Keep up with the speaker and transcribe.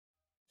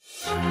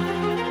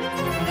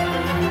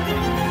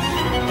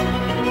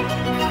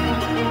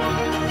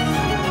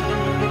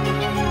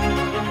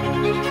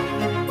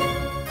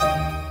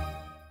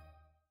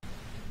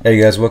Hey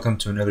guys, welcome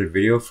to another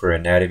video for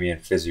anatomy and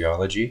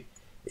physiology.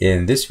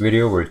 In this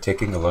video, we're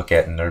taking a look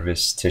at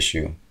nervous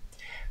tissue.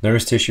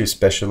 Nervous tissue is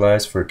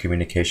specialized for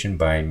communication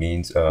by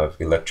means of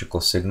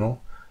electrical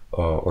signal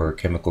or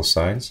chemical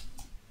signs.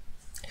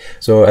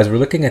 So as we're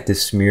looking at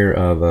this smear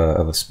of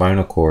a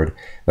spinal cord,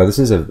 now this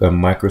is a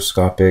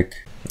microscopic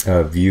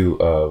view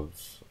of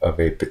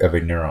a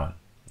neuron.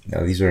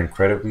 Now these are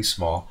incredibly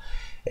small.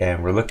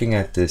 And we're looking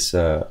at this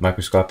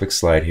microscopic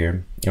slide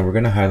here, and we're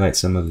going to highlight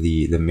some of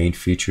the main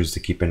features to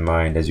keep in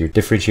mind as you're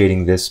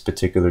differentiating this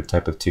particular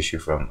type of tissue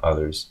from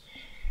others.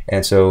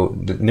 And so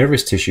the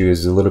nervous tissue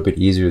is a little bit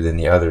easier than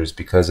the others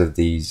because of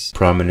these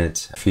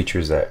prominent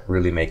features that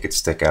really make it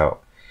stick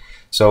out.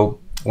 So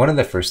one of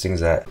the first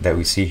things that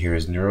we see here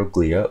is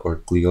neuroglia, or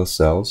glial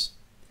cells.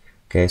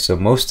 Okay, so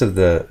most of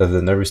the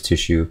nervous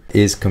tissue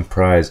is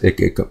comprised,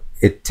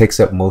 it takes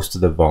up most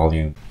of the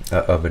volume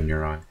of a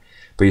neuron.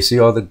 But you see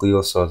all the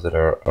glial cells that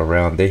are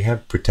around, they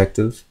have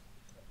protective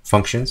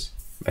functions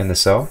in the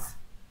cell.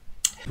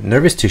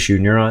 Nervous tissue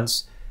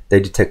neurons, they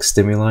detect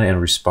stimuli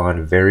and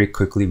respond very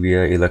quickly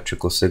via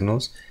electrical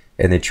signals,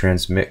 and they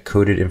transmit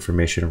coded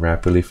information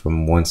rapidly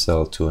from one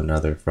cell to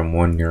another, from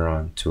one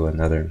neuron to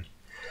another.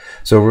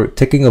 So we're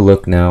taking a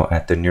look now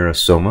at the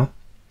NeuroSoma.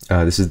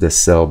 This is the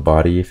cell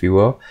body, if you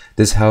will.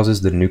 This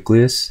houses the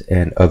nucleus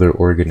and other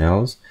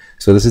organelles.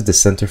 So this is the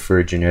center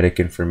for genetic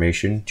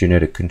information,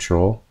 genetic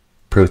control,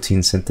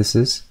 protein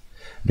synthesis.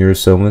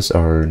 Neurosomas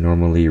are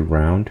normally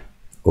round,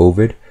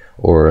 ovoid,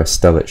 or a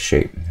stellate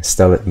shape.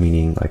 Stellate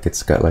meaning like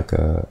it's got like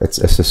it's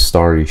a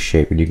starry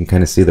shape, and you can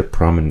kind of see the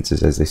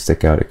prominences as they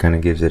stick out. It kind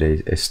of gives it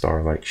a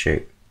star-like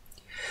shape.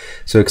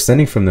 So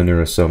extending from the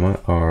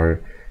neurosoma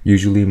are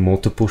usually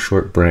multiple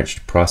short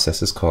branched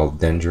processes called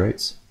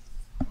dendrites.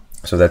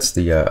 So that's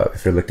the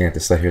if you're looking at the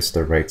slide here, it's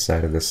the right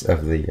side of this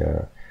of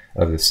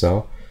the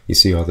cell. You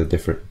see all the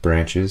different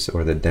branches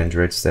or the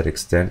dendrites that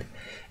extend,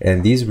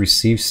 and these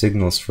receive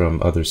signals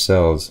from other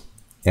cells,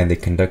 and they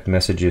conduct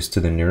messages to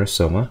the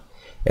neurosoma,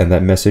 and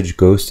that message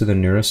goes to the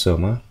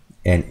neurosoma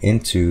and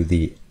into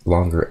the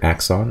longer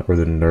axon, or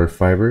the nerve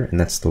fiber, and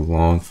that's the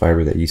long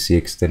fiber that you see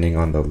extending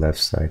on the left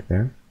side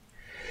there.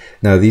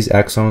 Now these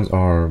axons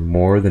are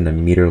more than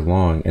 1 meter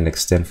long and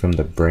extend from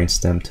the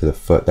brainstem to the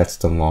foot. That's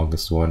the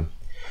longest one.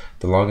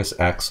 The longest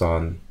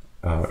axon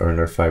or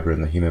nerve fiber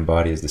in the human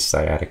body is the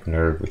sciatic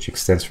nerve, which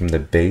extends from the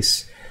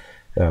base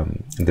of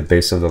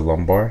the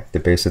lumbar, the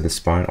base of the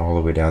spine, all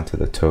the way down to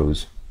the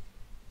toes.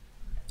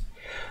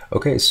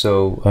 Okay,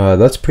 so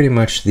that's pretty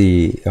much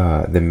the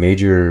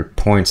major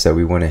points that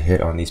we want to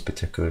hit on these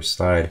particular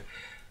slide.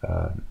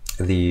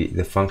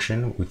 The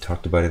function, we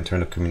talked about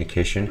internal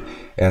communication,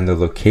 and the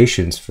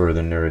locations for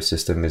the nervous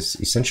system is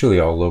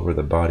essentially all over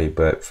the body,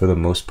 but for the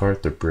most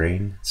part, the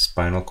brain,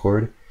 spinal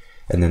cord,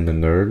 and then the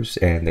nerves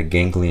and the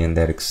ganglion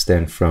that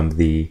extend from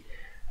the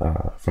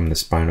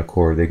spinal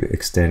cord.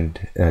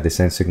 They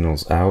send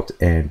signals out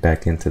and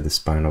back into the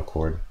spinal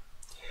cord.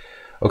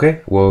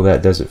 Okay, well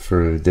that does it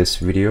for this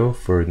video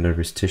for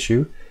nervous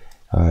tissue.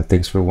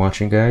 Thanks for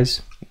watching,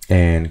 guys,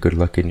 and good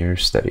luck in your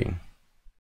studying.